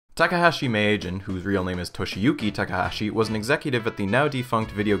Takahashi Meijin, whose real name is Toshiyuki Takahashi, was an executive at the now-defunct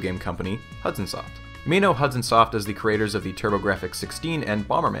video game company Hudson Soft. You may know Hudson Soft as the creators of the TurboGrafx-16 and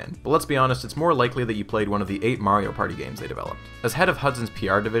Bomberman, but let's be honest, it's more likely that you played one of the 8 Mario Party games they developed. As head of Hudson's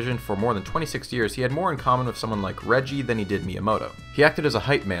PR division for more than 26 years, he had more in common with someone like Reggie than he did Miyamoto. He acted as a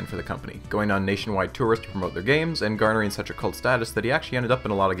hype man for the company, going on nationwide tours to promote their games, and garnering such a cult status that he actually ended up in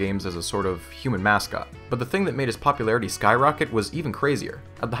a lot of games as a sort of human mascot. But the thing that made his popularity skyrocket was even crazier.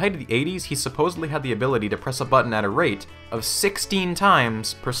 At the height of the 80s, he supposedly had the ability to press a button at a rate of 16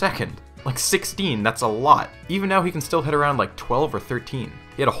 times per second. Like 16, that's a lot. Even now he can still hit around like 12 or 13.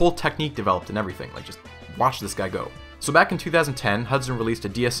 He had a whole technique developed and everything, like just watch this guy go. So back in 2010, Hudson released a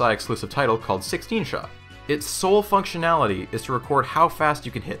DSi exclusive title called 16 Shot. Its sole functionality is to record how fast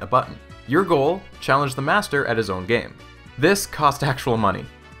you can hit a button. Your goal? Challenge the master at his own game. This cost actual money,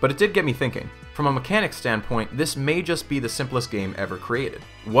 but it did get me thinking. From a mechanics standpoint, this may just be the simplest game ever created.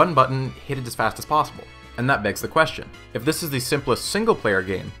 One button, hit it as fast as possible. And that begs the question, if this is the simplest single-player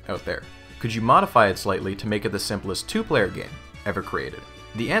game out there, could you modify it slightly to make it the simplest two-player game ever created?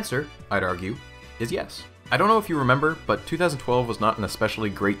 The answer, I'd argue, is yes. I don't know if you remember, but 2012 was not an especially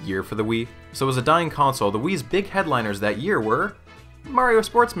great year for the Wii. So as a dying console, the Wii's big headliners that year were Mario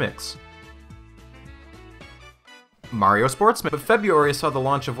Sports Mix. But February saw the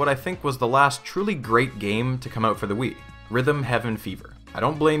launch of what I think was the last truly great game to come out for the Wii, Rhythm Heaven Fever. I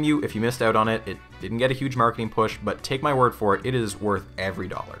don't blame you if you missed out on it. It didn't get a huge marketing push, but take my word for it, it is worth every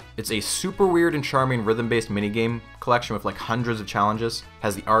dollar. It's a super weird and charming rhythm-based minigame collection with like hundreds of challenges,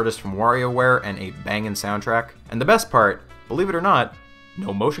 has the artist from WarioWare and a bangin' soundtrack, and the best part, believe it or not,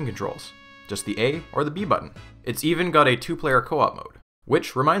 no motion controls, just the A or the B button. It's even got a 2-player co-op mode.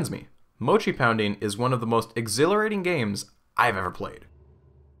 Which reminds me, Mochi Pounding is one of the most exhilarating games I've ever played.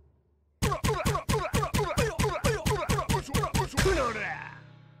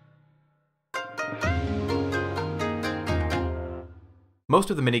 Most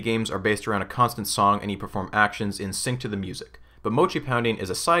of the minigames are based around a constant song and you perform actions in sync to the music, but Mochi Pounding is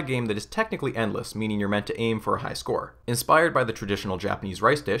a side game that is technically endless, meaning you're meant to aim for a high score. Inspired by the traditional Japanese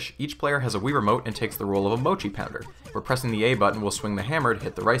rice dish, each player has a Wii remote and takes the role of a mochi pounder, where pressing the A button will swing the hammer to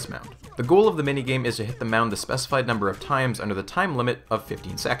hit the rice mound. The goal of the minigame is to hit the mound the specified number of times under the time limit of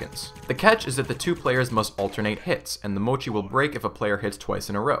 15 seconds. The catch is that the two players must alternate hits, and the mochi will break if a player hits twice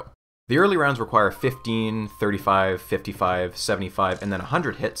in a row. The early rounds require 15, 35, 55, 75, and then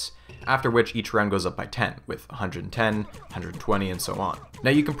 100 hits, after which each round goes up by 10, with 110, 120, and so on.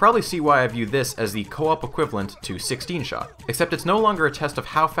 Now you can probably see why I view this as the co-op equivalent to 16 Shot, except it's no longer a test of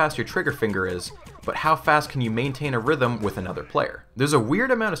how fast your trigger finger is, but how fast can you maintain a rhythm with another player. There's a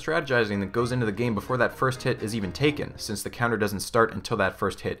weird amount of strategizing that goes into the game before that first hit is even taken, since the counter doesn't start until that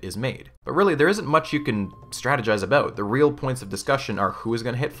first hit is made. But really, there isn't much you can strategize about. The real points of discussion are who is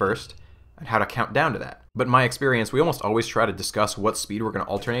going to hit first, and how to count down to that. But in my experience, we almost always try to discuss what speed we're going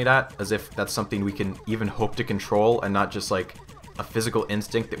to alternate at, as if that's something we can even hope to control and not just like a physical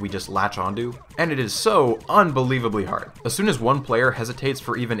instinct that we just latch onto. And it is so unbelievably hard. As soon as one player hesitates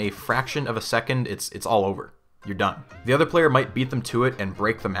for even a fraction of a second, it's all over. You're done. The other player might beat them to it and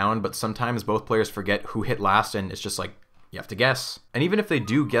break the mound, but sometimes both players forget who hit last and it's just like, you have to guess. And even if they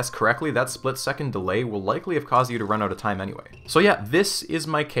do guess correctly, that split-second delay will likely have caused you to run out of time anyway. So yeah, this is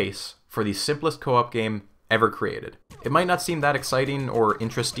my case for the simplest co-op game ever created. It might not seem that exciting or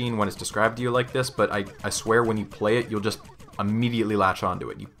interesting when it's described to you like this, but I swear when you play it, you'll just immediately latch onto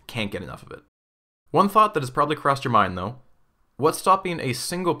it. You can't get enough of it. One thought that has probably crossed your mind though, what's stopping a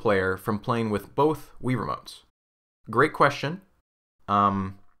single player from playing with both Wii remotes? Great question.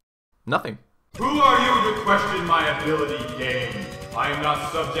 Nothing. Who are you to question my ability, game? I am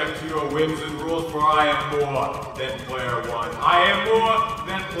not subject to your whims and rules, for I am more than player 1. I am more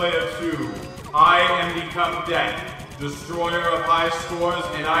than player 2. I am become death, destroyer of high scores,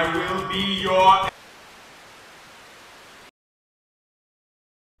 and I will be your...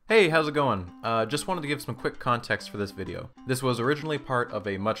 Hey, how's it going? Just wanted to give some quick context for this video. This was originally part of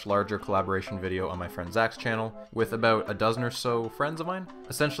a much larger collaboration video on my friend Zach's channel with about a dozen or so friends of mine.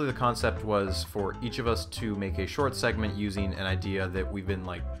 Essentially the concept was for each of us to make a short segment using an idea that we've been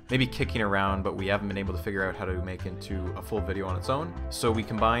like maybe kicking around but we haven't been able to figure out how to make into a full video on its own. So we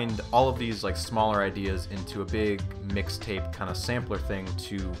combined all of these like smaller ideas into a big mixtape kind of sampler thing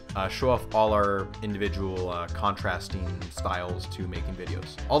to show off all our individual contrasting styles to making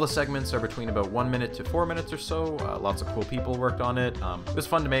videos. All the segments are between about 1 minute to 4 minutes or so. Lots of cool people worked on it. It was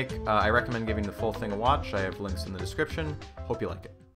fun to make. I recommend giving the full thing a watch. I have links in the description. Hope you like it.